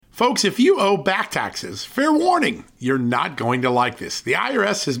Folks, if you owe back taxes, fair warning, you're not going to like this. The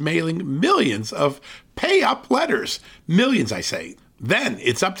IRS is mailing millions of pay-up letters. Millions, I say. Then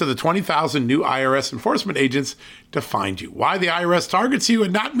it's up to the 20,000 new IRS enforcement agents to find you. Why the IRS targets you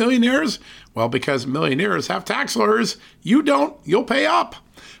and not millionaires? Well, because millionaires have tax lawyers. You don't, you'll pay up.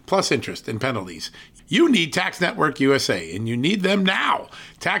 Plus interest and penalties. You need Tax Network USA, and you need them now.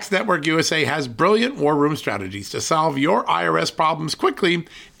 Tax Network USA has brilliant war room strategies to solve your IRS problems quickly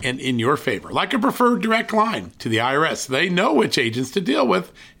and in your favor. Like a preferred direct line to the IRS, they know which agents to deal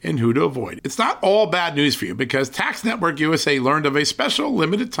with and who to avoid. It's not all bad news for you because Tax Network USA learned of a special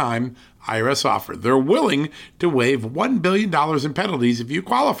limited time IRS offer. They're willing to waive $1 billion in penalties if you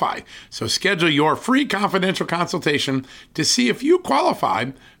qualify. So schedule your free confidential consultation to see if you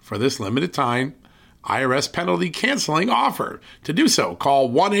qualify for this limited time IRS penalty canceling offer. To do so,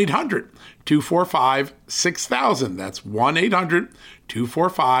 call 1-800-245-6000. That's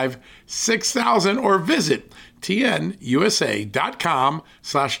 1-800-245-6000 or visit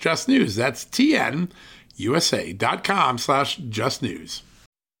tnusa.com/justnews. That's tnusa.com/justnews.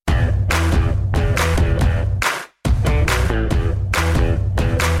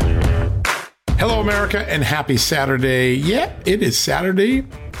 Hello, America, and happy Saturday. Yeah, it is Saturday,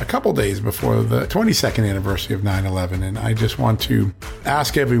 a couple days before the 22nd anniversary of 9/11, and I just want to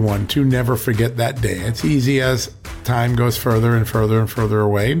ask everyone to never forget that day. It's easy as time goes further and further and further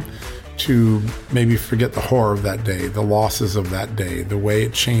away to maybe forget the horror of that day, the losses of that day, the way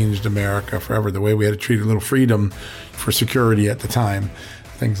it changed America forever, the way we had to treat a little freedom for security at the time.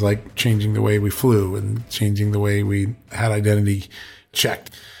 Things like changing the way we flew and changing the way we had identity checked.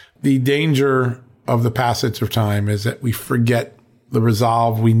 The danger of the passage of time is that we forget the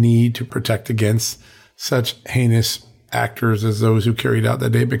resolve we need to protect against such heinous actors as those who carried out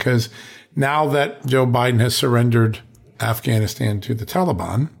that day, because now that Joe Biden has surrendered Afghanistan to the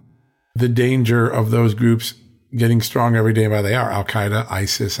Taliban, the danger of those groups getting strong every day by they are, Al-Qaeda,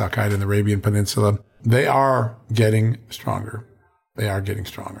 ISIS, Al-Qaeda in the Arabian Peninsula, they are getting stronger. They are getting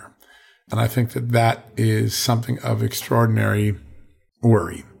stronger. And I think that that is something of extraordinary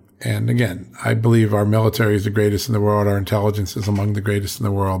worry. And again, I believe our military is the greatest in the world. Our intelligence is among the greatest in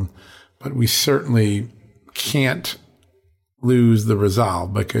the world. But we certainly can't lose the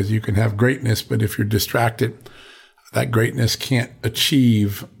resolve, because you can have greatness, but if you're distracted, that greatness can't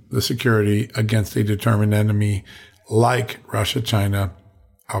achieve the security against a determined enemy like Russia, China,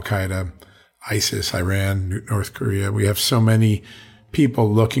 Al-Qaeda, ISIS, Iran, North Korea. We have so many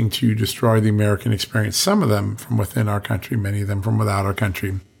people looking to destroy the American experience, some of them from within our country, many of them from without our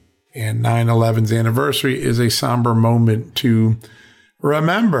country. And 9/11's anniversary is a somber moment to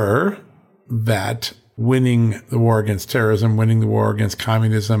remember that winning the war against terrorism, winning the war against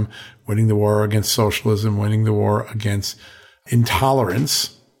communism, winning the war against socialism, winning the war against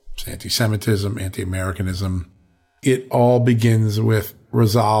intolerance, anti-Semitism, anti-Americanism, it all begins with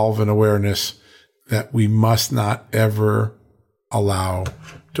resolve and awareness that we must not ever allow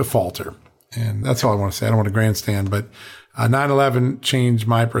to falter. And that's all I want to say. I don't want to grandstand, but 9/11 changed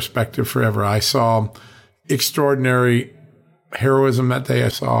my perspective forever. I saw extraordinary heroism that day. I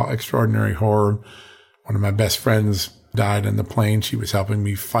saw extraordinary horror. One of my best friends died on the plane. She was helping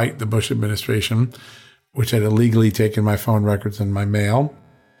me fight the Bush administration, which had illegally taken my phone records and my mail.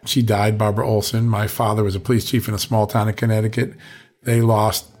 She died, Barbara Olson. My father was a police chief in a small town in Connecticut. They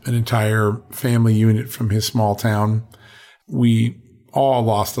lost an entire family unit from his small town. We all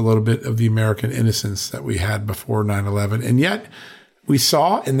lost a little bit of the American innocence that we had before 9/11. And yet we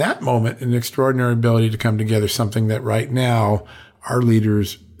saw in that moment an extraordinary ability to come together, something that right now our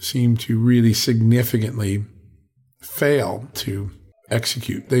leaders seem to really significantly fail to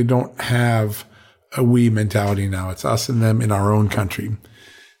execute. They don't have a we mentality now. It's us and them in our own country.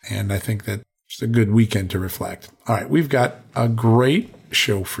 And I think that it's a good weekend to reflect. All right, we've got a great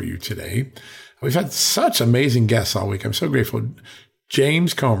show for you today. We've had such amazing guests all week. I'm so grateful.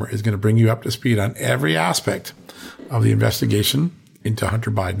 James Comer is going to bring you up to speed on every aspect of the investigation into Hunter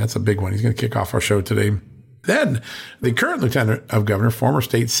Biden. That's a big one. He's going to kick off our show today. Then the current lieutenant of governor, former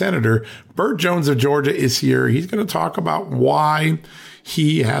state senator, Burt Jones of Georgia, is here. He's going to talk about why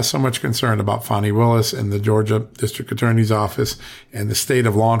he has so much concern about Fani Willis and the Georgia District Attorney's Office and the state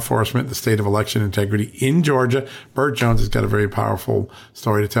of law enforcement, the state of election integrity in Georgia. Burt Jones has got a very powerful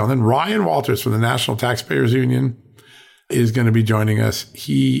story to tell. And then Ryan Walters from the National Taxpayers Union is going to be joining us.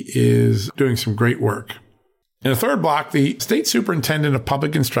 He is doing some great work. In the third block, the state superintendent of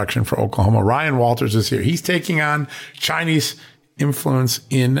public instruction for Oklahoma, Ryan Walters, is here. He's taking on Chinese influence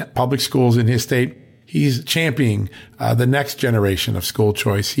in public schools in his state. He's championing the next generation of school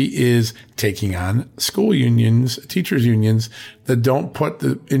choice. He is taking on school unions, teachers unions that don't put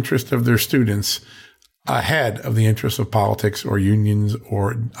the interest of their students ahead of the interests of politics or unions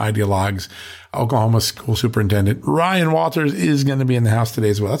or ideologues. Oklahoma school superintendent Ryan Walters is going to be in the house today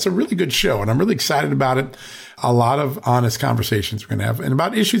as well. That's a really good show, and I'm really excited about it. A lot of honest conversations we're going to have, and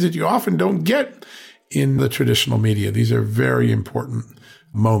about issues that you often don't get in the traditional media. These are very important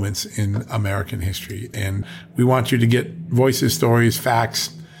moments in American history, and we want you to get voices, stories, facts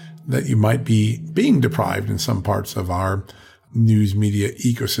that you might be being deprived in some parts of our news media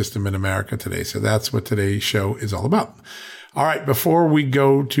ecosystem in America today. So that's what today's show is all about. All right. Before we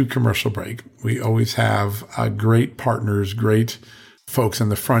go to commercial break, we always have great partners, great folks in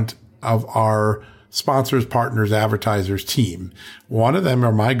the front of our sponsors, partners, advertisers team. One of them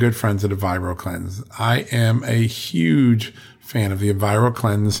are my good friends at EnviroCleanse. I am a huge fan of the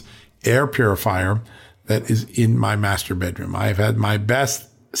EnviroCleanse air purifier that is in my master bedroom. I've had my best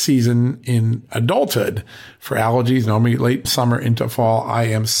season in adulthood for allergies. Normally late summer into fall, I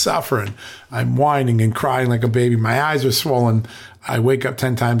am suffering. I'm whining and crying like a baby. My eyes are swollen. I wake up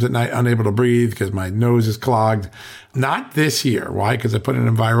 10 times at night unable to breathe because my nose is clogged. Not this year. Why? Because I put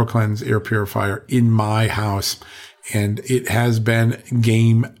an EnviroCleanse air purifier in my house, and it has been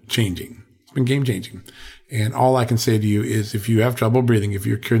game changing. It's been game changing. And all I can say to you is if you have trouble breathing, if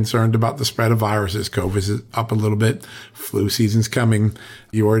you're concerned about the spread of viruses, COVID is up a little bit, flu season's coming,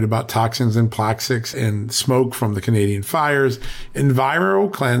 you're worried about toxins and plastics and smoke from the Canadian fires,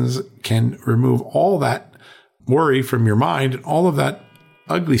 EnviroCleanse can remove all that worry from your mind and all of that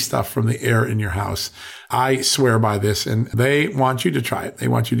ugly stuff from the air in your house. I swear by this, and they want you to try it. They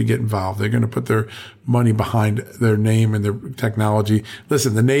want you to get involved. They're going to put their money behind their name and their technology.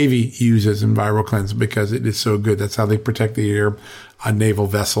 Listen, the Navy uses EnviroCleanse because it is so good. That's how they protect the air on naval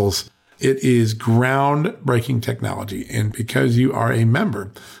vessels. It is groundbreaking technology. And because you are a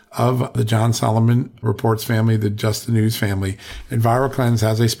member of the John Solomon Reports family, the Just the News family, EnviroCleanse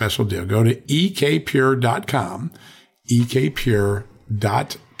has a special deal. Go to ekpure.com, ekpure.com,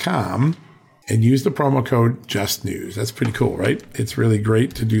 and use the promo code JustNews. That's pretty cool, right? It's really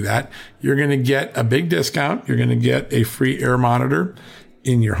great to do that. You're going to get a big discount. You're going to get a free air monitor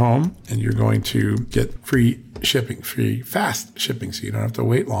in your home, and you're going to get free shipping, free fast shipping, so you don't have to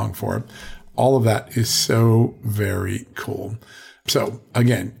wait long for it. All of that is so very cool. So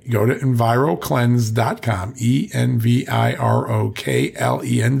again, go to EnviroCleanse.com,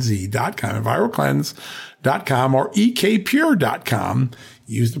 EnviroKlenz.com, EnviroCleanse.com or ekpure.com.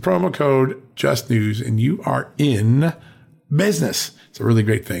 Use the promo code JustNews and you are in business. It's a really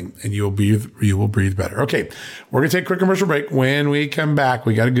great thing, and you will breathe better. Okay, we're going to take a quick commercial break. When we come back,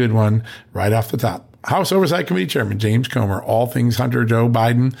 we got a good one right off the top. House Oversight Committee Chairman James Comer, all things Hunter Joe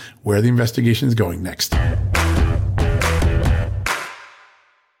Biden, where the investigation is going next.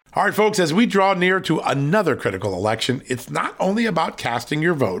 All right, folks, as we draw near to another critical election, it's not only about casting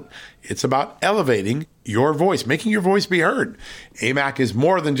your vote, it's about elevating your voice, making your voice be heard. AMAC is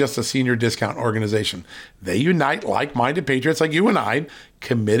more than just a senior discount organization. They unite like-minded patriots like you and I,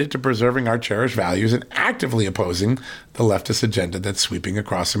 committed to preserving our cherished values and actively opposing the leftist agenda that's sweeping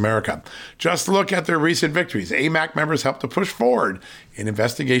across America. Just look at their recent victories. AMAC members helped to push forward an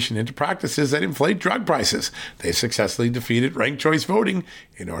investigation into practices that inflate drug prices. They successfully defeated ranked choice voting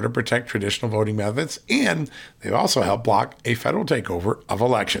in order to protect traditional voting methods, and they've also helped block a federal takeover of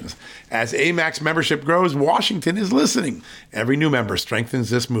elections. As AMAC's membership grows, Washington is listening. Every new member strengthens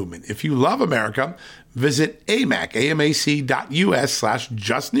this movement. If you love America, visit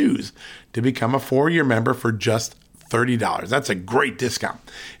amac.us/justnews to become a 4-year member for just $30. That's a great discount.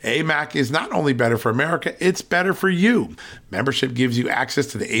 AMAC is not only better for America, it's better for you. Membership gives you access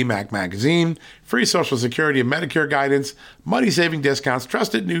to the AMAC magazine, free Social Security and Medicare guidance, money-saving discounts,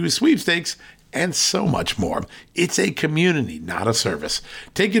 trusted news, sweepstakes, and so much more. It's a community, not a service.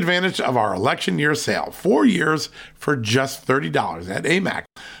 Take advantage of our election year sale, 4 years for just $30 at AMAC.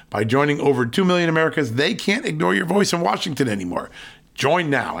 By joining over 2 million Americans, they can't ignore your voice in Washington anymore. Join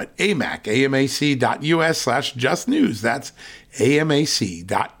now at amac.us/justnews. That's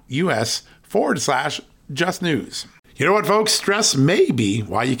amac.us/justnews. You know what, folks? Stress may be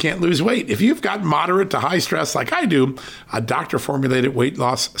why you can't lose weight. If you've got moderate to high stress like I do, a doctor-formulated weight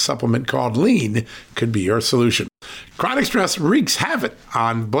loss supplement called Lean could be your solution. Chronic stress wreaks havoc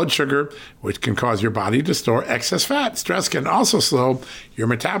on blood sugar, which can cause your body to store excess fat. Stress can also slow your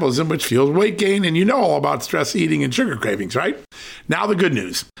metabolism, which fuels weight gain, and you know all about stress eating and sugar cravings, right? Now the good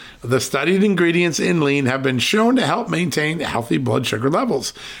news. The studied ingredients in Lean have been shown to help maintain healthy blood sugar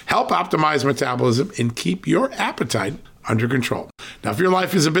levels, help optimize metabolism, and keep your appetite under control. Now, if your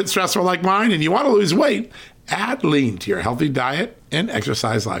life is a bit stressful like mine and you want to lose weight, add lean to your healthy diet and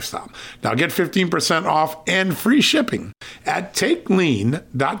exercise lifestyle. Now get 15% off and free shipping at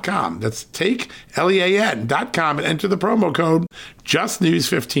takelean.com. That's takelean.com and enter the promo code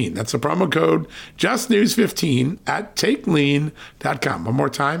JustNews15. That's the promo code JustNews15 at takelean.com. One more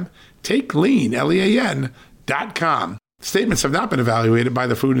time, takelean.com. Statements have not been evaluated by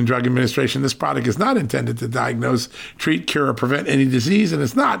the Food and Drug Administration. This product is not intended to diagnose, treat, cure, or prevent any disease, and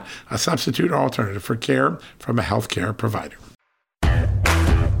is not a substitute or alternative for care from a healthcare provider.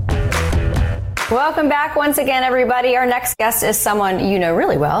 Welcome back once again, everybody. Our next guest is someone you know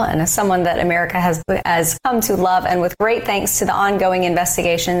really well and is someone that America has come to love. And with great thanks to the ongoing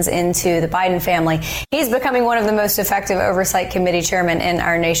investigations into the Biden family, he's becoming one of the most effective Oversight Committee chairmen in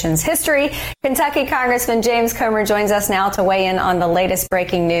our nation's history. Kentucky Congressman James Comer joins us now to weigh in on the latest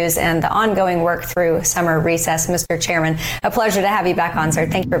breaking news and the ongoing work through summer recess. Mr. Chairman, a pleasure to have you back on, sir.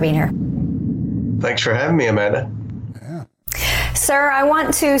 Thank you for being here. Thanks for having me, Amanda. Sir, I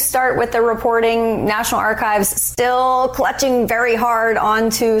want to start with the reporting. National Archives still clutching very hard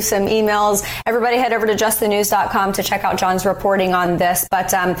onto some emails. Everybody head over to justthenews.com to check out John's reporting on this.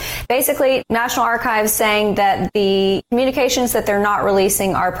 But basically, National Archives saying that the communications that they're not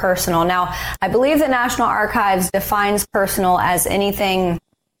releasing are personal. Now, I believe that National Archives defines personal as anything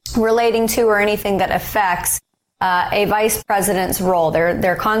relating to or anything that affects a vice president's role,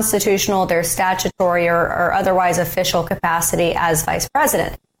 their constitutional, their statutory, or otherwise official capacity as vice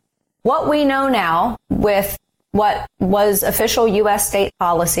president. What we know now with what was official U.S. state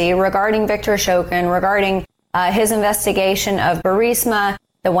policy regarding Victor Shokin, regarding his investigation of Burisma,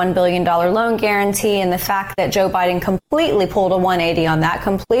 the $1 billion loan guarantee, and the fact that Joe Biden completely pulled a 180 on that,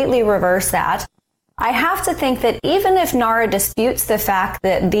 completely reversed that. I have to think that even if NARA disputes the fact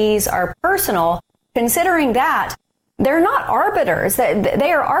that these are personal, considering that, they're not arbiters.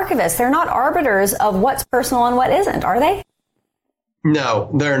 They are archivists. They're not arbiters of what's personal and what isn't, are they? No,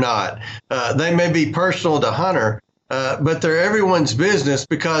 they're not. They may be personal to Hunter, but they're everyone's business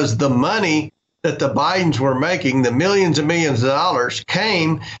because the money that the Bidens were making, the millions and millions of dollars,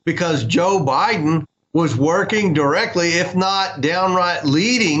 came because Joe Biden was working directly, if not downright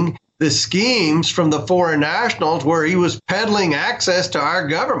leading the schemes from the foreign nationals where he was peddling access to our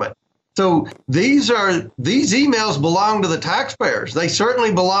government. So these emails belong to the taxpayers. They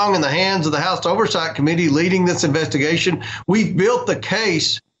certainly belong in the hands of the House Oversight Committee leading this investigation. We've built the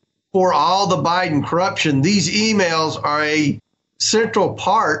case for all the Biden corruption. These emails are a central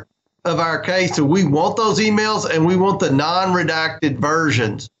part of our case. So we want those emails and we want the non-redacted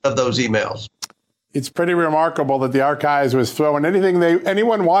versions of those emails. It's pretty remarkable that the archives was throwing anything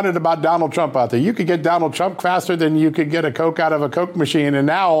anyone wanted about Donald Trump out there. You could get Donald Trump faster than you could get a Coke out of a Coke machine. And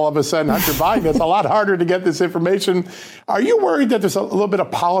now all of a sudden, Hunter Biden, it's a lot harder to get this information. Are you worried that there's a little bit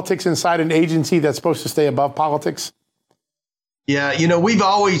of politics inside an agency that's supposed to stay above politics? Yeah, we've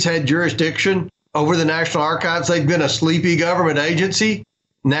always had jurisdiction over the National Archives. They've been a sleepy government agency.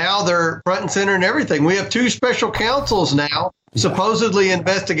 Now they're front and center in everything. We have two special counsels now supposedly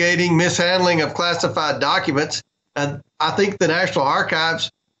investigating mishandling of classified documents. And I think the National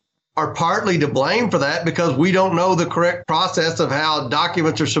Archives are partly to blame for that because we don't know the correct process of how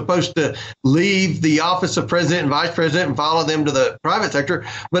documents are supposed to leave the office of president and vice president and follow them to the private sector.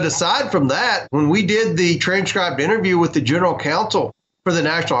 But aside from that, when we did the transcribed interview with the general counsel for the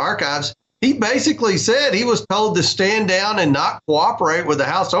National Archives, he basically said he was told to stand down and not cooperate with the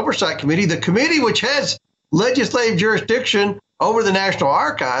House Oversight Committee, the committee which has legislative jurisdiction over the National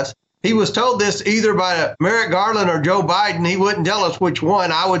Archives. He was told this either by Merrick Garland or Joe Biden. He wouldn't tell us which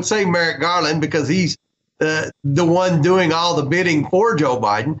one. I would say Merrick Garland because he's the one doing all the bidding for Joe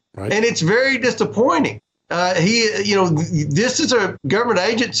Biden. Right. And it's very disappointing. This is a government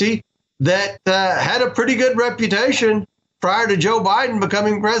agency that had a pretty good reputation prior to Joe Biden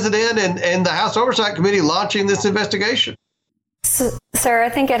becoming president and the House Oversight Committee launching this investigation. So, sir, I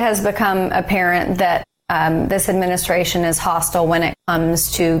think it has become apparent that this administration is hostile when it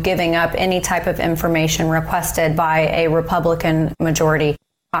comes to giving up any type of information requested by a Republican majority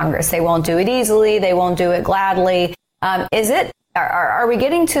Congress. They won't do it easily. They won't do it gladly. Are we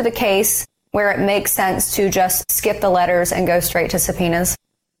getting to the case where it makes sense to just skip the letters and go straight to subpoenas?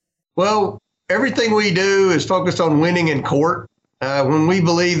 Well, everything we do is focused on winning in court. When we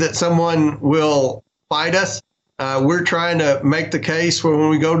believe that someone will fight us, we're trying to make the case where when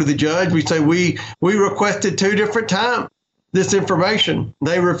we go to the judge, we say we requested 2 different times this information.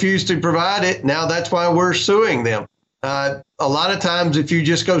 They refused to provide it. Now that's why we're suing them. A lot of times, if you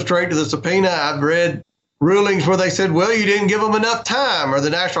just go straight to the subpoena, I've read rulings where they said, well, you didn't give them enough time, or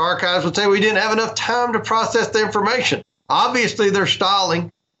the National Archives would say we didn't have enough time to process the information. Obviously, they're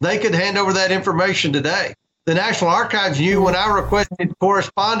stalling. They could hand over that information today. The National Archives knew when I requested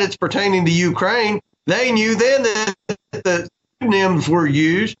correspondence pertaining to Ukraine, they knew then that the pseudonyms were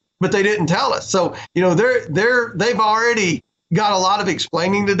used, but they didn't tell us. So, they've already got a lot of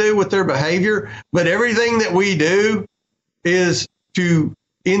explaining to do with their behavior, but everything that we do is to,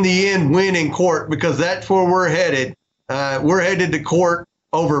 in the end, win in court, because that's where we're headed. We're headed to court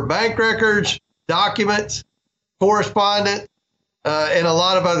over bank records, documents, correspondence, and a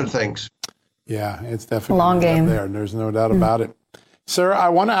lot of other things. Yeah, it's definitely long game there. There's no doubt about it. Sir, I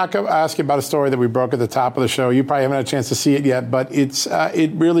want to ask you about a story that we broke at the top of the show. You probably haven't had a chance to see it yet, but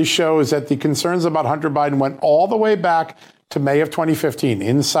it really shows that the concerns about Hunter Biden went all the way back to May of 2015.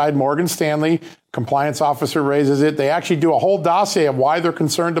 Inside Morgan Stanley, compliance officer raises it. They actually do a whole dossier of why they're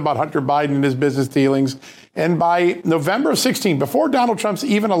concerned about Hunter Biden and his business dealings. And by November of 16, before Donald Trump's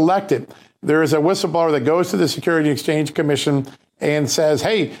even elected, there is a whistleblower that goes to the Security and Exchange Commission and says,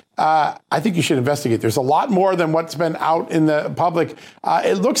 hey, I think you should investigate. There's a lot more than what's been out in the public.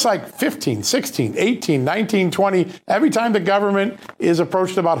 It looks like 15, 16, 18, 19, 20. Every time the government is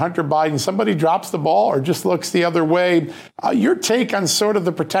approached about Hunter Biden, somebody drops the ball or just looks the other way. Your take on sort of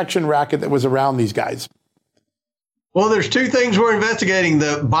the protection racket that was around these guys? Well, there's two things we're investigating: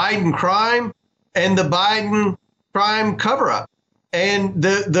 the Biden crime and the Biden crime cover-up. And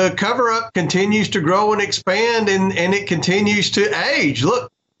the cover-up continues to grow and expand, and it continues to age.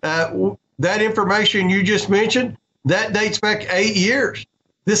 Look, that information you just mentioned, that dates back 8 years.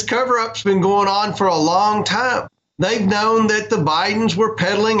 This cover-up's been going on for a long time. They've known that the Bidens were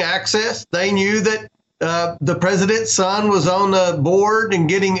peddling access. They knew that the president's son was on the board and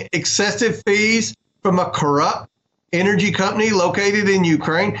getting excessive fees from a corrupt energy company located in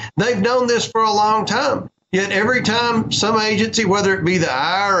Ukraine. They've known this for a long time. Yet every time some agency, whether it be the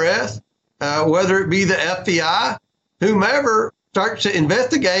IRS, whether it be the FBI, whomever starts to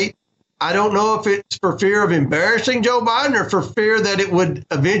investigate, I don't know if it's for fear of embarrassing Joe Biden or for fear that it would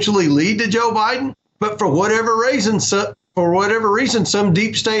eventually lead to Joe Biden. But for whatever reason, some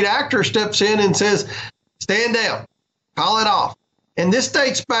deep state actor steps in and says, stand down, call it off. And this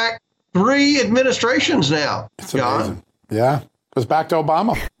dates back 3 administrations now. It's amazing. Yeah. Goes back to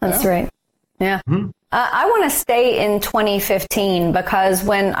Obama. That's right. Yeah. Mm-hmm. I want to stay in 2015 because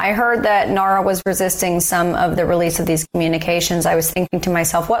when I heard that NARA was resisting some of the release of these communications, I was thinking to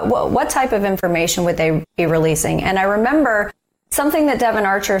myself, what type of information would they be releasing? And I remember something that Devin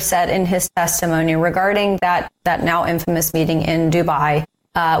Archer said in his testimony regarding that now infamous meeting in Dubai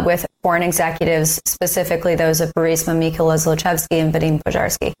with foreign executives, specifically those of Burisma, Mykola Zlochevsky, and Vadim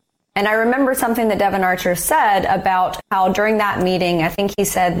Pozharsky. And I remember something that Devin Archer said about how during that meeting, I think he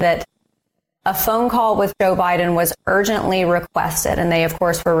said that a phone call with Joe Biden was urgently requested, and they, of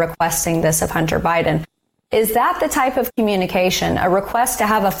course, were requesting this of Hunter Biden. Is that the type of communication, a request to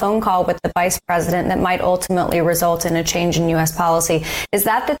have a phone call with the vice president that might ultimately result in a change in U.S. policy? Is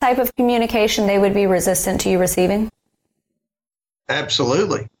that the type of communication they would be resistant to you receiving?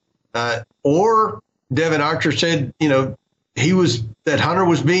 Absolutely. Or Devin Archer said, that Hunter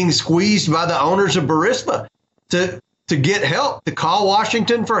was being squeezed by the owners of Burisma to get help, to call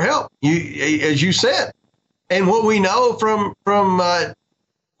Washington for help, as you said. And what we know from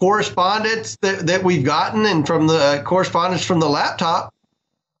correspondence that we've gotten and from the correspondence from the laptop,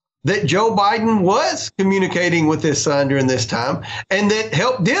 that Joe Biden was communicating with his son during this time, and that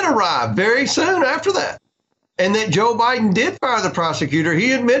help did arrive very soon after that, and that Joe Biden did fire the prosecutor.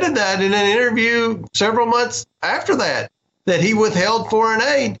 He admitted that in an interview several months after that he withheld foreign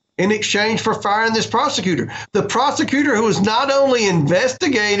aid in exchange for firing this prosecutor. The prosecutor who was not only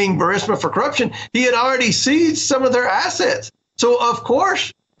investigating Burisma for corruption, he had already seized some of their assets. So, of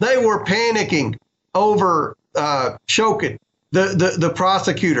course, they were panicking over Shokin, the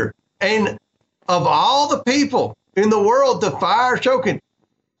prosecutor. And of all the people in the world to fire Shokin,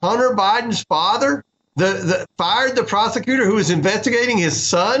 Hunter Biden's father fired the prosecutor who was investigating his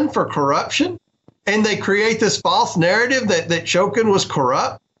son for corruption, and they create this false narrative that Shokin was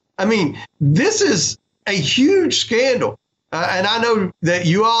corrupt. I mean, this is a huge scandal. And I know that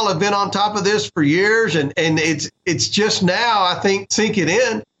you all have been on top of this for years, and it's just now, I think, sinking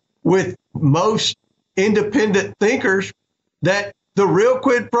in with most independent thinkers that the real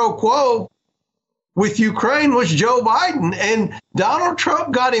quid pro quo with Ukraine was Joe Biden, and Donald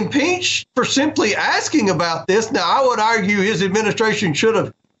Trump got impeached for simply asking about this. Now, I would argue his administration should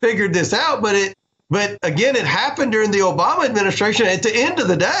have figured this out, but again, it happened during the Obama administration. At the end of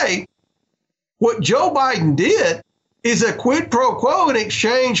the day, what Joe Biden did is a quid pro quo in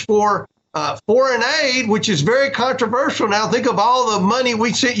exchange for foreign aid, which is very controversial. Now think of all the money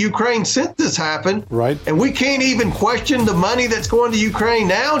we sent Ukraine since this happened. Right. And we can't even question the money that's going to Ukraine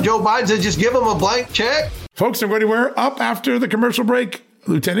now. Joe Biden said just give them a blank check. Folks, don't go anywhere. Up after the commercial break,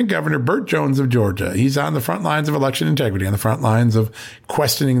 Lieutenant Governor Burt Jones of Georgia. He's on the front lines of election integrity, on the front lines of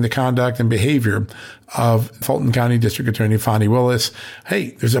questioning the conduct and behavior of Fulton County District Attorney Fani Willis.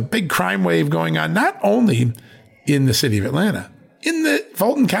 Hey, there's a big crime wave going on, not only in the city of Atlanta, in the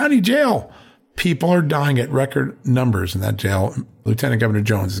Fulton County jail. People are dying at record numbers in that jail. Lieutenant Governor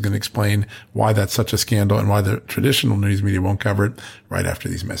Jones is going to explain why that's such a scandal and why the traditional news media won't cover it right after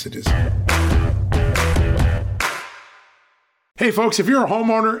these messages. Hey, folks, if you're a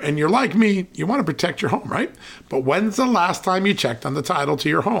homeowner and you're like me, you want to protect your home, right? But when's the last time you checked on the title to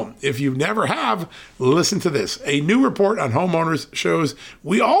your home? If you never have, listen to this. A new report on homeowners shows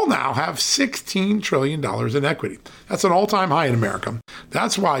we all now have $16 trillion in equity. That's an all-time high in America.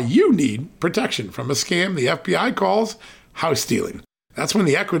 That's why you need protection from a scam the FBI calls house stealing. That's when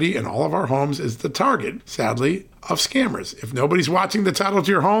the equity in all of our homes is the target, sadly, of scammers. If nobody's watching the title to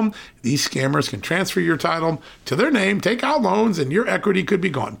your home, these scammers can transfer your title to their name, take out loans, and your equity could be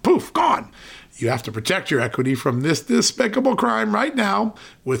gone. Poof, gone. You have to protect your equity from this despicable crime right now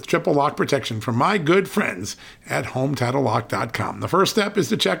with triple lock protection from my good friends at HomeTitleLock.com. The first step is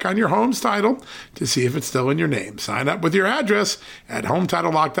to check on your home's title to see if it's still in your name. Sign up with your address at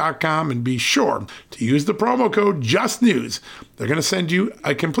HomeTitleLock.com and be sure to use the promo code JUSTNEWS. They're going to send you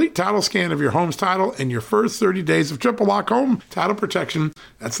a complete title scan of your home's title and your first 30 days of triple lock home title protection.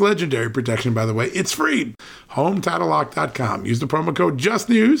 That's legendary protection, by the way. It's free. HomeTitleLock.com. Use the promo code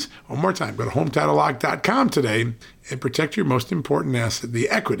JUSTNEWS. One more time, go to HomeTitleLock.com today and protect your most important asset, the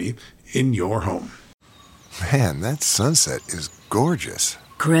equity in your home. Man, that sunset is gorgeous.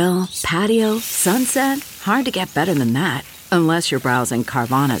 Grill, patio, sunset. Hard to get better than that. Unless you're browsing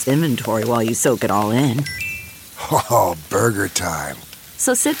Carvana's inventory while you soak it all in. Oh, burger time.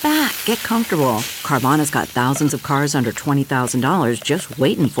 So sit back, get comfortable. Carvana's got thousands of cars under $20,000 just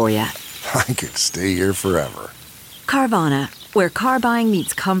waiting for you. I could stay here forever. Carvana, where car buying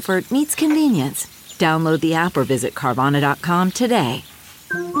meets comfort, meets convenience. Download the app or visit Carvana.com today.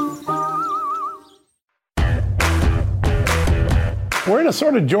 We're in a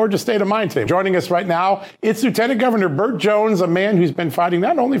sort of Georgia state of mind today. Joining us right now, it's Lieutenant Governor Burt Jones, a man who's been fighting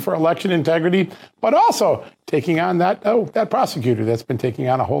not only for election integrity, but also taking on that prosecutor that's been taking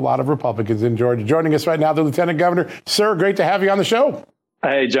on a whole lot of Republicans in Georgia. Joining us right now, the Lieutenant Governor. Sir, great to have you on the show.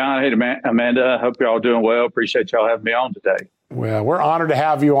 Hey, John. Hey, Amanda. Hope you're all doing well. Appreciate y'all having me on today. Well, we're honored to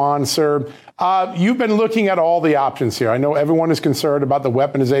have you on, sir. You've been looking at all the options here. I know everyone is concerned about the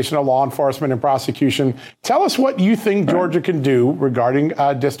weaponization of law enforcement and prosecution. Tell us what you think Georgia can do regarding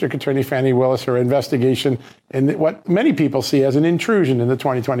District Attorney Fani Willis, her investigation, and what many people see as an intrusion in the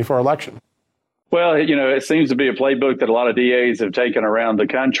 2024 election. Well, it seems to be a playbook that a lot of DAs have taken around the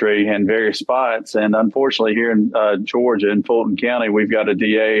country in various spots. And unfortunately, here in Georgia, in Fulton County, we've got a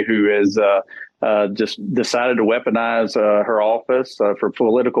DA who has just decided to weaponize her office for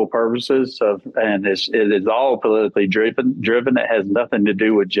political purposes. And it is all politically driven. It has nothing to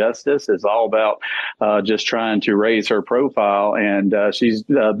do with justice. It's all about just trying to raise her profile. And she's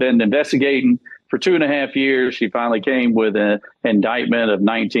been investigating for 2.5 years. She finally came with an indictment of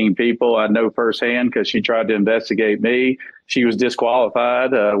 19 people. I know firsthand because she tried to investigate me. She was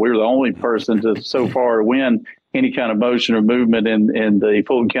disqualified. We were the only person so far to win any kind of motion or movement in the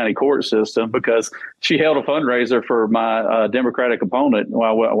Fulton County court system because she held a fundraiser for my Democratic opponent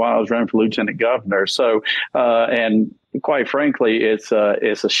while I was running for lieutenant governor. So, and quite frankly, it's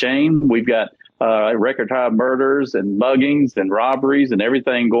a shame. We've got record high murders and muggings and robberies and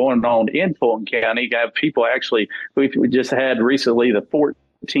everything going on in Fulton County. You have people we just had recently the 14th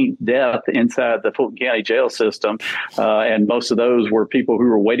death inside the Fulton County jail system. And most of those were people who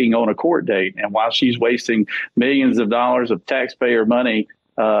were waiting on a court date. And while she's wasting millions of dollars of taxpayer money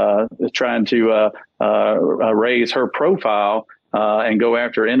trying to raise her profile, and go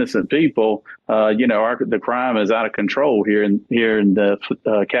after innocent people, the crime is out of control here in the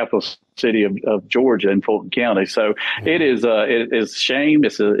capital city of Georgia in Fulton County. So it is a shame.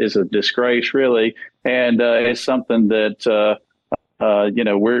 It's a disgrace, really, and it's something that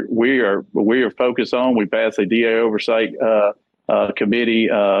we are focused on. We passed a DA Oversight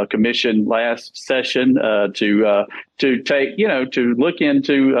commission last session to look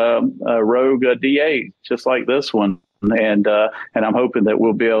into rogue DA just like this one. And I'm hoping that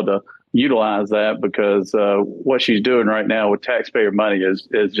we'll be able to utilize that because what she's doing right now with taxpayer money is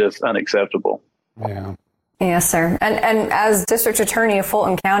just unacceptable. Yeah. Yes, sir. And as district attorney of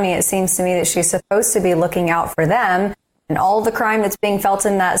Fulton County, it seems to me that she's supposed to be looking out for them and all the crime that's being felt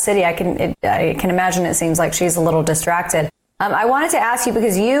in that city, I can imagine it seems like she's a little distracted. I wanted to ask you,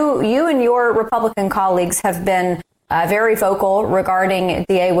 because you and your Republican colleagues have been very vocal regarding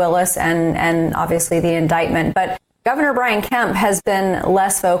DA Willis and obviously the indictment, but Governor Brian Kemp has been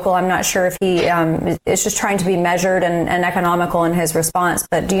less vocal. I'm not sure if he is just trying to be measured and economical in his response,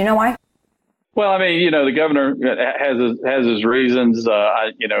 but do you know why? Well, I mean, the governor has his reasons.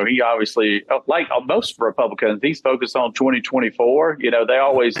 He obviously, like most Republicans, he's focused on 2024.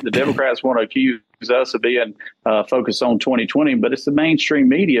 The Democrats want to accuse us of being focused on 2020, but it's the mainstream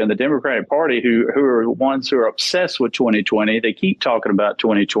media and the Democratic Party who are the ones who are obsessed with 2020. They keep talking about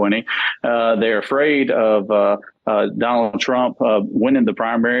 2020. They're afraid of Donald Trump winning the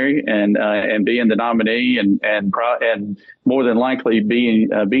primary and being the nominee and more than likely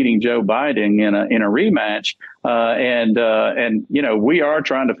beating Joe Biden in a rematch. We are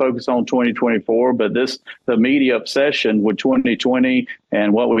trying to focus on 2024, but the media obsession with 2020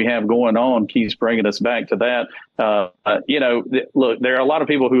 and what we have going on keeps bringing us back to that. Look, there are a lot of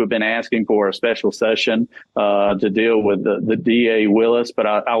people who have been asking for a special session to deal with the DA Willis, but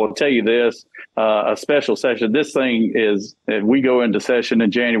I will tell you this, a special session, this thing is, if we go into session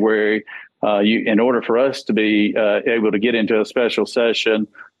in January, in order for us to be able to get into a special session,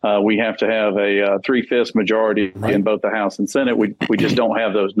 we have to have a 3/5 majority in both the House and Senate. We just don't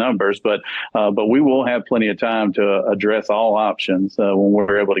have those numbers, but we will have plenty of time to address all options when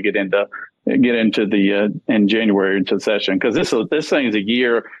we're able to get into in January into session, because this thing is a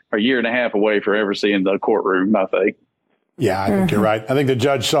year and a half away from ever seeing the courtroom, I think. Yeah, I think you're right. I think the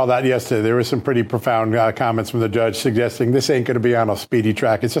judge saw that yesterday. There was some pretty profound comments from the judge suggesting this ain't going to be on a speedy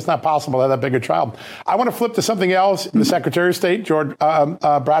track. It's just not possible to have that big a trial. I want to flip to something else. The Secretary of State, Brad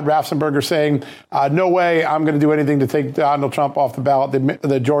Raffensperger, saying, no way I'm going to do anything to take Donald Trump off the ballot.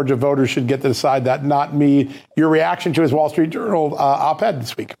 The Georgia voters should get to decide that, not me. Your reaction to his Wall Street Journal op-ed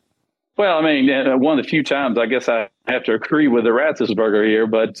this week? Well, I mean, one of the few times I guess I have to agree with the Raffensperger here,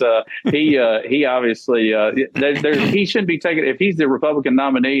 but he obviously he shouldn't be taken. If he's the Republican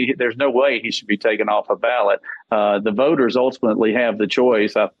nominee, there's no way he should be taken off a ballot. The voters ultimately have the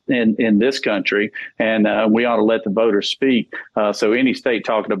choice in this country, and we ought to let the voters speak. So any state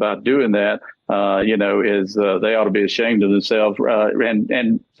talking about doing that, they ought to be ashamed of themselves.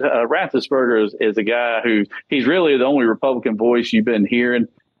 And Raffensperger is a guy he's really the only Republican voice you've been hearing.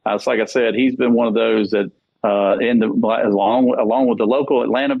 It's like I said, he's been one of those that along with the local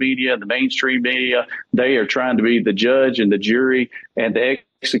Atlanta media, the mainstream media, they are trying to be the judge and the jury and the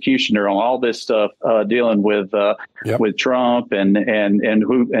executioner on all this stuff, dealing with Trump and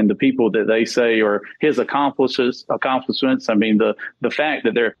the people that they say are his accomplishments. I mean, the fact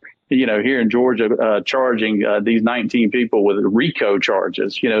that they're here in Georgia, charging these 19 people with RICO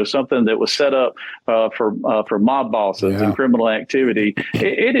charges, something that was set up for mob bosses and criminal activity.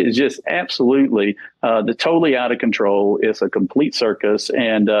 It is just absolutely totally out of control. It's a complete circus,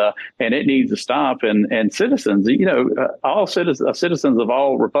 and it needs to stop. And citizens, all citizens of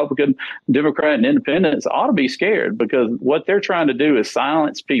all Republican, Democrat, and Independents ought to be scared, because what they're trying to do is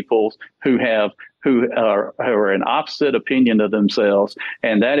silence people who are an opposite opinion of themselves.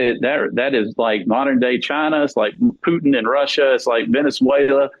 And that is like modern day China. It's like Putin in Russia. It's like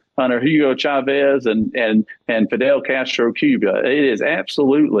Venezuela under Hugo Chavez and Fidel Castro, Cuba. It is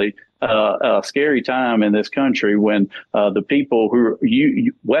absolutely a scary time in this country when the people who are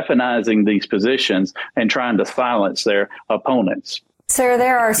weaponizing these positions and trying to silence their opponents. Sir,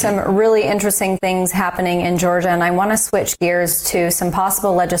 there are some really interesting things happening in Georgia, and I want to switch gears to some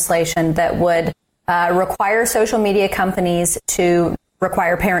possible legislation that would require social media companies to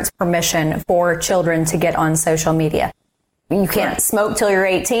require parents' permission for children to get on social media. You can't smoke till you're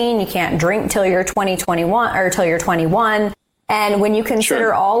 18. You can't drink till you're 21 or till you're 21. And when you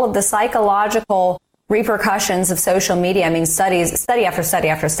consider all of the psychological repercussions of social media, I mean, study after study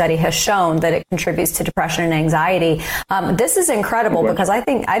after study has shown that it contributes to depression and anxiety. This is incredible, because I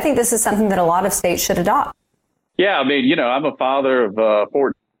think this is something that a lot of states should adopt. Yeah, I mean, I'm a father of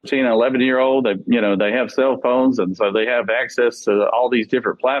 14 and 11-year-old. They have cell phones, and so they have access to all these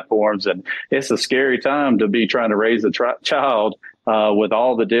different platforms. And it's a scary time to be trying to raise a child with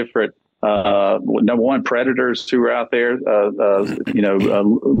all the different number one, predators who are out there,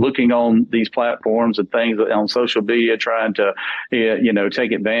 looking on these platforms and things on social media, trying to,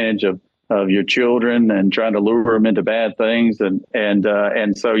 take advantage of your children and trying to lure them into bad things. And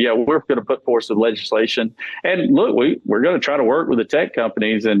so, we're going to put forth some legislation. And look, we're going to try to work with the tech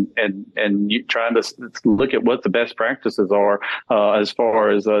companies and trying to look at what the best practices are as far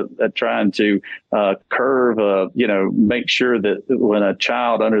as trying to curve, make sure that when a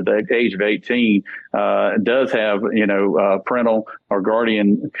child under the age of 18 does have, parental or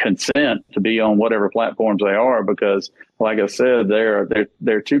guardian consent to be on whatever platforms they are, because like I said, there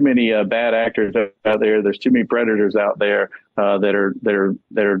are too many bad actors out there. There's too many predators out there that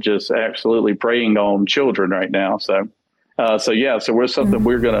are just absolutely preying on children right now. So we're something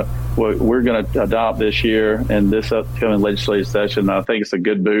we're gonna adopt this year in this upcoming legislative session. I think it's a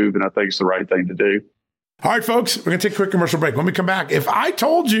good move, and I think it's the right thing to do. All right, folks, we're going to take a quick commercial break. When we come back, if I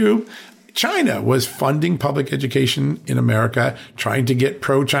told you China was funding public education in America, trying to get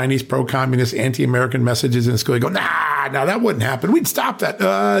pro-Chinese, pro-communist, anti-American messages in school, you go, nah, that wouldn't happen. We'd stop that.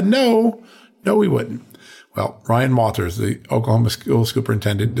 No, we wouldn't. Well, Ryan Walters, the Oklahoma school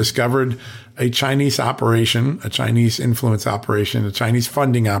superintendent, discovered a Chinese operation, a Chinese influence operation, a Chinese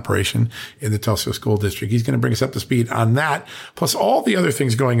funding operation in the Tulsa School District. He's going to bring us up to speed on that, plus all the other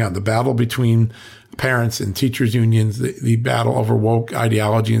things going on, the battle between parents and teachers unions, the battle over woke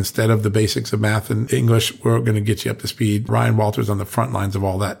ideology instead of the basics of math and English. We're going to get you up to speed. Ryan Walters on the front lines of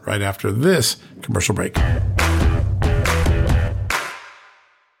all that right after this commercial break.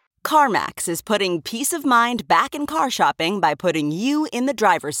 CarMax is putting peace of mind back in car shopping by putting you in the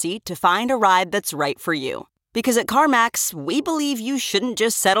driver's seat to find a ride that's right for you. Because at CarMax, we believe you shouldn't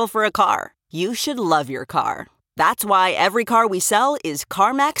just settle for a car. You should love your car. That's why every car we sell is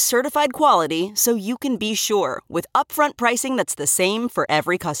CarMax certified quality, so you can be sure with upfront pricing that's the same for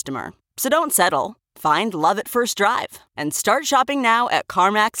every customer. So don't settle. Find love at first drive and start shopping now at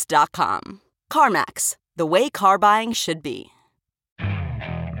CarMax.com. CarMax, the way car buying should be.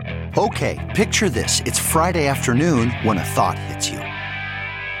 Okay, picture this. It's Friday afternoon when a thought hits you.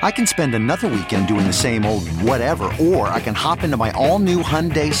 I can spend another weekend doing the same old whatever, or I can hop into my all-new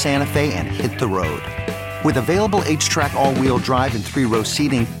Hyundai Santa Fe and hit the road. With available H-Track all-wheel drive and 3-row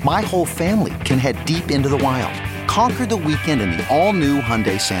seating, my whole family can head deep into the wild. Conquer the weekend in the all-new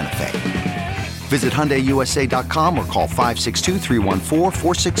Hyundai Santa Fe. Visit HyundaiUSA.com or call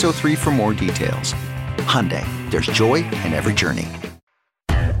 562-314-4603 for more details. Hyundai, there's joy in every journey.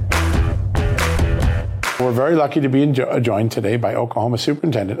 We're very lucky to be joined today by Oklahoma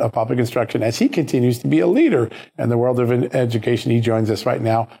Superintendent of Public Instruction as he continues to be a leader in the world of education. He joins us right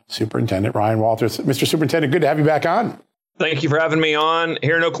now, Superintendent Ryan Walters. Mr. Superintendent, good to have you back on. Thank you for having me on.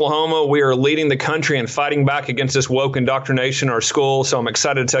 Here in Oklahoma, we are leading the country and fighting back against this woke indoctrination in our schools, so I'm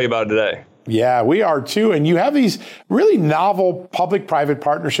excited to tell you about it today. Yeah, we are too. And you have these really novel public-private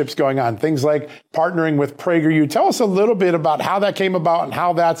partnerships going on, things like partnering with PragerU. Tell us a little bit about how that came about and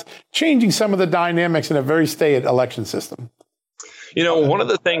how that's changing some of the dynamics in a very staid election system. You know, one of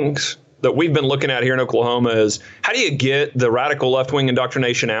the things that we've been looking at here in Oklahoma is how do you get the radical left-wing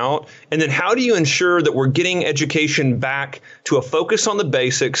indoctrination out? And then how do you ensure that we're getting education back to a focus on the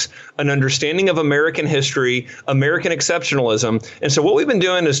basics, an understanding of American history, American exceptionalism? And so what we've been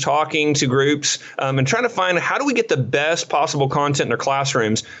doing is talking to groups and trying to find how do we get the best possible content in our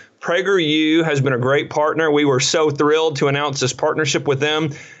classrooms. PragerU has been a great partner. We were so thrilled to announce this partnership with them.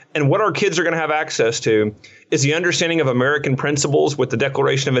 And what our kids are going to have access to is the understanding of American principles with the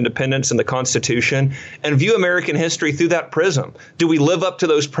Declaration of Independence and the Constitution, and view American history through that prism. Do we live up to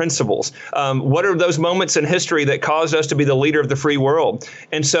those principles? What are those moments in history that caused us to be the leader of the free world?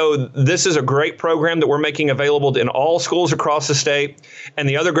 And so this is a great program that we're making available in all schools across the state. And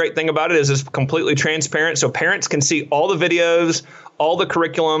the other great thing about it is it's completely transparent, so parents can see all the videos, all the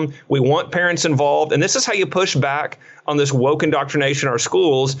curriculum. We want parents involved. And this is how you push back on this woke indoctrination in our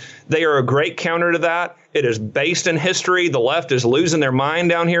schools. They are a great counter to that. It is based in history. The left is losing their mind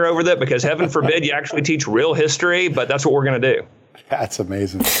down here over that because heaven forbid you actually teach real history, but that's what we're going to do. That's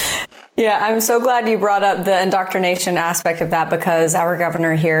amazing. Yeah, I'm so glad you brought up the indoctrination aspect of that, because our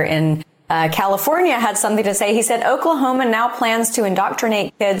governor here in California had something to say. He said Oklahoma now plans to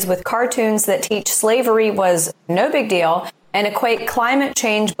indoctrinate kids with cartoons that teach slavery was no big deal and equate climate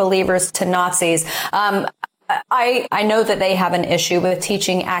change believers to Nazis. I know that they have an issue with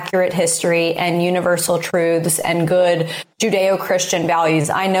teaching accurate history and universal truths and good Judeo-Christian values.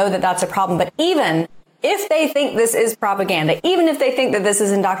 I know that that's a problem. But even if they think this is propaganda, even if they think that this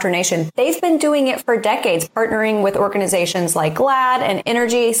is indoctrination, they've been doing it for decades, partnering with organizations like GLAAD and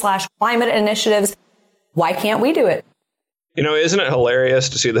energy/climate initiatives. Why can't we do it? You know, isn't it hilarious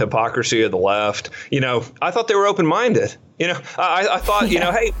to see the hypocrisy of the left? You know, I thought they were open-minded. You know, I thought, you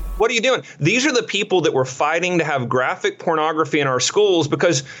know, hey, what are you doing? These are the people that were fighting to have graphic pornography in our schools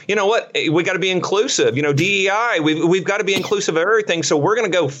because, you know what, we got to be inclusive. You know, DEI, we've got to be inclusive of everything. So we're going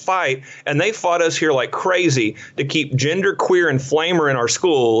to go fight. And they fought us here like crazy to keep gender queer and flamer in our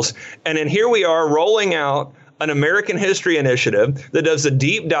schools. And then here we are rolling out an American history initiative that does a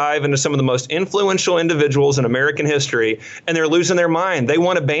deep dive into some of the most influential individuals in American history, and they're losing their mind. They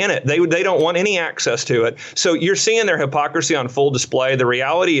want to ban it. They don't want any access to it. So you're seeing their hypocrisy on full display. The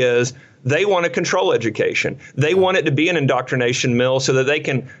reality is they want to control education. They want it to be an indoctrination mill so that they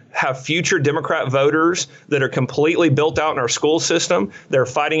can have future Democrat voters that are completely built out in our school system. They're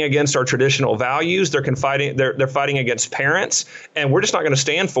fighting against our traditional values. They're fighting against parents, and we're just not going to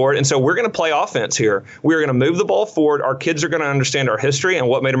stand for it. And so we're going to play offense here. We're going to move the ball forward. Our kids are going to understand our history and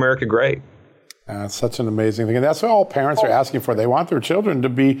what made America great. It's such an amazing thing. And that's what all parents are asking for. They want their children to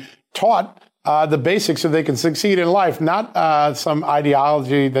be taught the basics so they can succeed in life, not some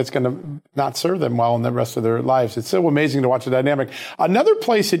ideology that's going to not serve them well in the rest of their lives. It's so amazing to watch the dynamic. Another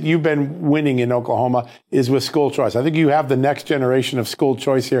place that you've been winning in Oklahoma is with school choice. I think you have the next generation of school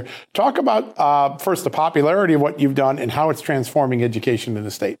choice here. Talk about, first, the popularity of what you've done and how it's transforming education in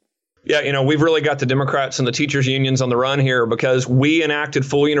the state. Yeah, we've really got the Democrats and the teachers unions on the run here because we enacted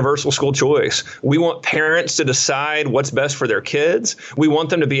full universal school choice. We want parents to decide what's best for their kids. We want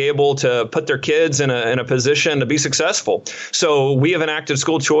them to be able to put their kids in a position to be successful. So we have enacted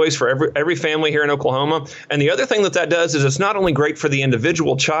school choice for every family here in Oklahoma. And the other thing that does is it's not only great for the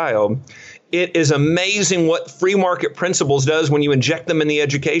individual child, it is amazing what free market principles does when you inject them in the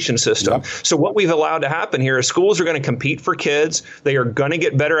education system. Yep. So what we've allowed to happen here is schools are going to compete for kids. They are going to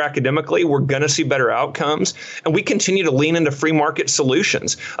get better academically. We're going to see better outcomes. And we continue to lean into free market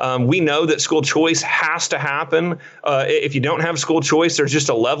solutions. We know that school choice has to happen. If you don't have school choice, there's just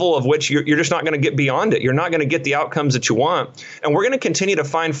a level of which you're just not going to get beyond it. You're not going to get the outcomes that you want. And we're going to continue to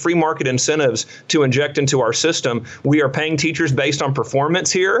find free market incentives to inject into our system. We are paying teachers based on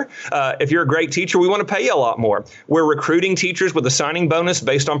performance here. If you're a great teacher, we want to pay you a lot more. We're recruiting teachers with a signing bonus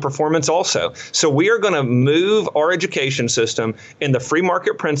based on performance also. So we are going to move our education system in the free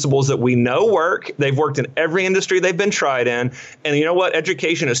market principles that we know work. They've worked in every industry they've been tried in. And you know what?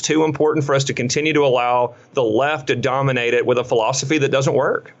 Education is too important for us to continue to allow the left to dominate it with a philosophy that doesn't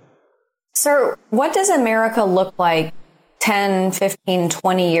work. Sir, what does America look like 10, 15,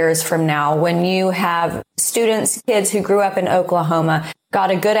 20 years from now when you have students, kids who grew up in Oklahoma, got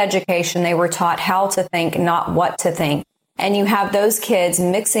a good education, they were taught how to think, not what to think, and you have those kids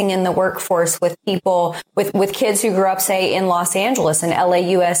mixing in the workforce with people, with kids who grew up, say, in Los Angeles and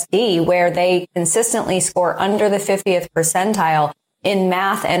LAUSD, where they consistently score under the 50th percentile in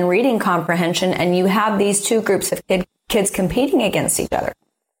math and reading comprehension, and you have these two groups of kids competing against each other?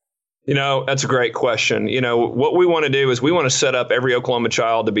 That's a great question. What we want to do is we want to set up every Oklahoma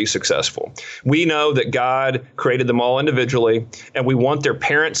child to be successful. We know that God created them all individually, and we want their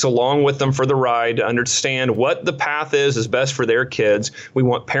parents along with them for the ride to understand what the path is best for their kids. We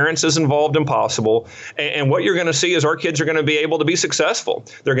want parents as involved as possible. And what you're going to see is our kids are going to be able to be successful.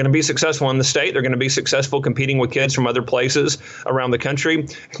 They're going to be successful in the state. They're going to be successful competing with kids from other places around the country.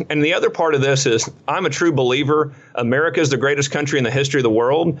 And the other part of this is I'm a true believer. America is the greatest country in the history of the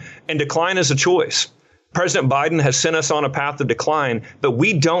world. And decline is a choice. President Biden has sent us on a path of decline, but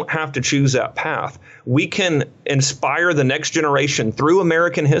we don't have to choose that path. We can inspire the next generation through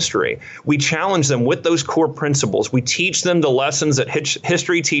American history. We challenge them with those core principles. We teach them the lessons that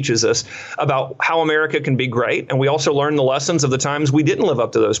history teaches us about how America can be great. And we also learn the lessons of the times we didn't live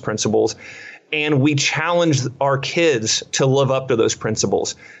up to those principles. And we challenge our kids to live up to those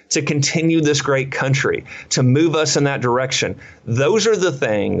principles, to continue this great country, to move us in that direction. Those are the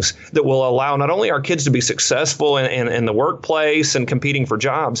things that will allow not only our kids to be successful in the workplace and competing for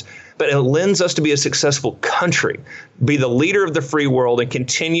jobs, but it lends us to be a successful country, be the leader of the free world, and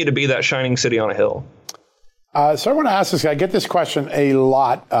continue to be that shining city on a hill. So I want to ask this. I get this question a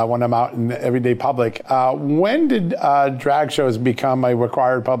lot when I'm out in the everyday public. When did drag shows become a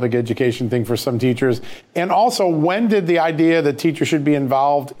required public education thing for some teachers? And also, when did the idea that teachers should be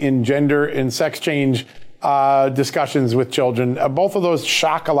involved in gender and sex change discussions with children? Both of those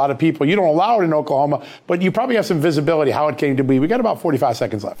shock a lot of people. You don't allow it in Oklahoma, but you probably have some visibility how it came to be. We got about 45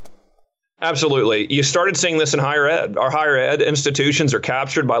 seconds left. Absolutely. You started seeing this in higher ed. Our higher ed institutions are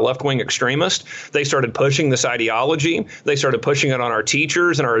captured by left-wing extremists. They started pushing this ideology. They started pushing it on our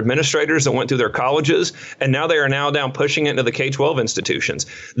teachers and our administrators that went through their colleges. And now they are down pushing it into the K-12 institutions.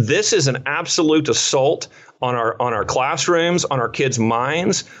 This is an absolute assault on our classrooms, on our kids'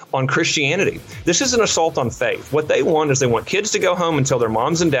 minds, on Christianity. This is an assault on faith. What they want is they want kids to go home and tell their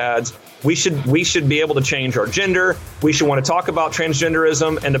moms and dads, we should be able to change our gender. We should want to talk about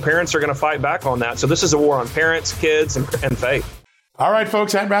transgenderism, and the parents are going to fight back on that. So this is a war on parents, kids, and faith. All right,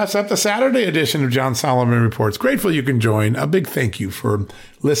 folks, that wraps up the Saturday edition of John Solomon Reports. Grateful you can join. A big thank you for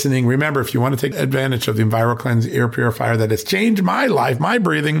listening. Remember, if you want to take advantage of the EnviroCleanse air purifier that has changed my life, my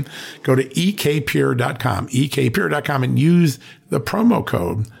breathing, go to ekpure.com, ekpure.com, and use the promo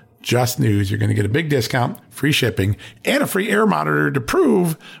code Just News. You're going to get a big discount, free shipping, and a free air monitor to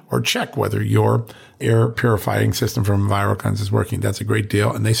prove or check whether your air purifying system from EnviroCleanse is working. That's a great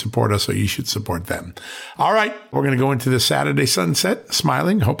deal, and they support us, so you should support them. All right, we're going to go into the Saturday sunset,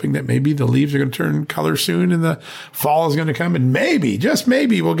 smiling, hoping that maybe the leaves are going to turn color soon and the fall is going to come, and maybe, just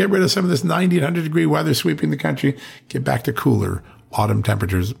maybe, we'll get rid of some of this 90 and 100 degree weather sweeping the country, get back to cooler autumn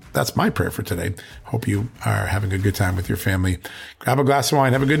temperatures. That's my prayer for today. Hope you are having a good time with your family. Grab a glass of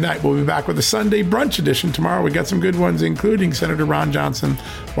wine. Have a good night. We'll be back with a Sunday brunch edition tomorrow. We got some good ones, including Senator Ron Johnson,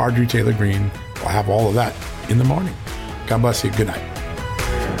 Marjorie Taylor Greene. We'll have all of that in the morning. God bless you. Good night.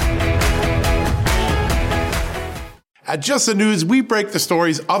 At Just the News, we break the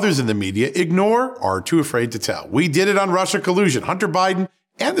stories others in the media ignore or are too afraid to tell. We did it on Russia collusion, Hunter Biden,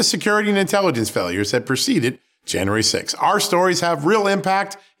 and the security and intelligence failures that preceded January 6th. Our stories have real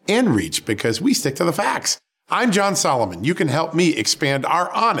impact and reach because we stick to the facts. I'm John Solomon. You can help me expand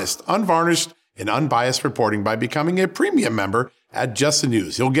our honest, unvarnished, and unbiased reporting by becoming a premium member at Just the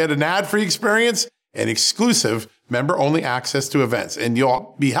News. You'll get an ad-free experience and exclusive member-only access to events, and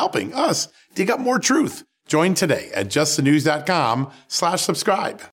you'll be helping us dig up more truth. Join today at justthenews.com/subscribe.